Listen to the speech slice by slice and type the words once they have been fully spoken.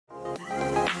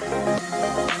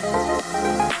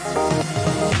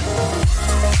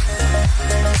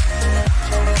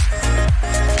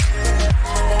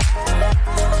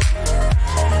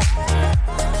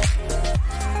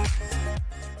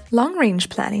Long-range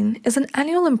planning is an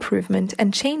annual improvement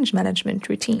and change management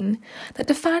routine that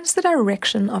defines the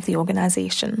direction of the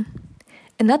organization.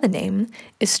 Another name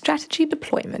is strategy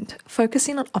deployment,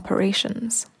 focusing on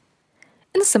operations.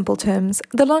 In simple terms,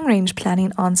 the long-range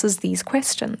planning answers these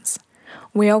questions.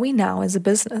 Where are we now as a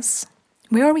business?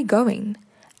 Where are we going?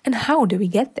 And how do we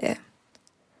get there?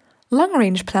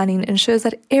 Long-range planning ensures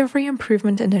that every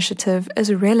improvement initiative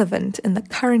is relevant in the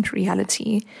current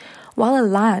reality, while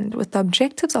aligned with the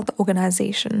objectives of the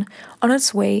organization on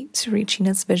its way to reaching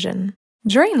its vision.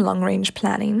 During long-range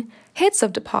planning, heads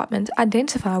of department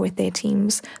identify with their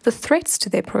teams the threats to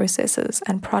their processes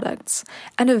and products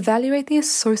and evaluate the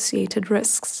associated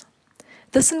risks.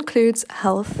 This includes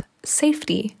health,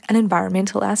 safety, and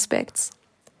environmental aspects.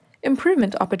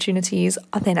 Improvement opportunities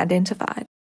are then identified.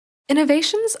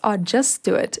 Innovations are just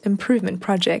do it improvement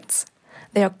projects.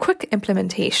 They are quick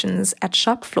implementations at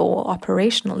shop floor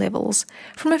operational levels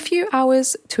from a few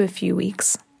hours to a few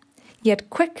weeks. Yet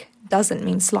quick doesn't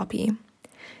mean sloppy.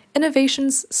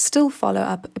 Innovations still follow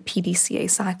up a PDCA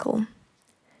cycle.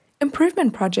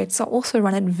 Improvement projects are also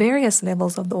run at various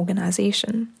levels of the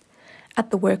organization.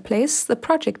 At the workplace, the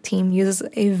project team uses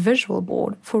a visual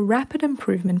board for rapid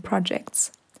improvement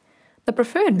projects. The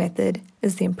preferred method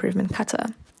is the improvement cutter.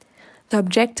 The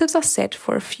objectives are set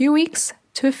for a few weeks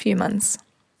to a few months.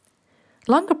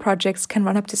 Longer projects can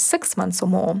run up to 6 months or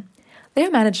more. They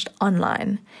are managed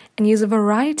online and use a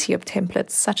variety of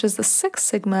templates such as the Six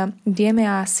Sigma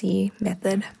DMAIC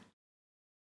method.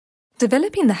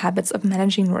 Developing the habits of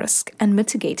managing risk and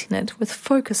mitigating it with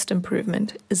focused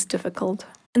improvement is difficult.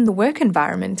 In the work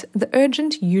environment, the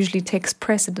urgent usually takes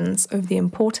precedence over the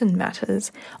important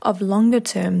matters of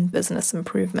longer-term business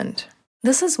improvement.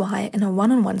 This is why in a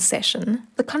one-on-one session,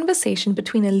 the conversation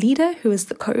between a leader who is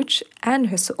the coach and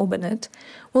her subordinate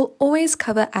will always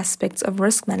cover aspects of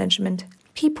risk management,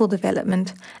 people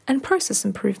development, and process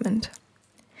improvement.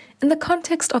 In the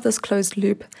context of this closed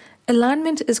loop,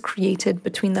 alignment is created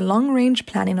between the long-range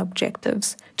planning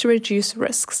objectives to reduce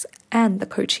risks and the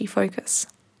coachee focus.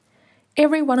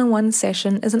 Every one-on-one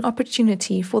session is an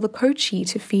opportunity for the coachee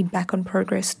to feed back on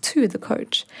progress to the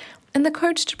coach, and the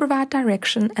coach to provide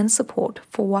direction and support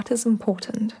for what is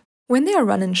important. When they are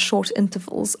run in short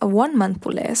intervals of 1 month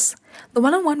or less, the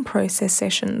one-on-one process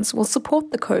sessions will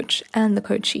support the coach and the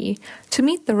coachee to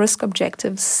meet the risk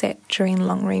objectives set during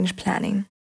long-range planning.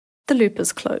 The loop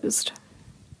is closed.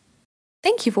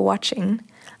 Thank you for watching.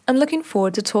 I'm looking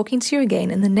forward to talking to you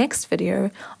again in the next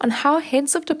video on how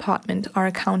heads of department are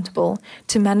accountable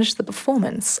to manage the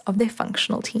performance of their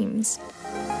functional teams.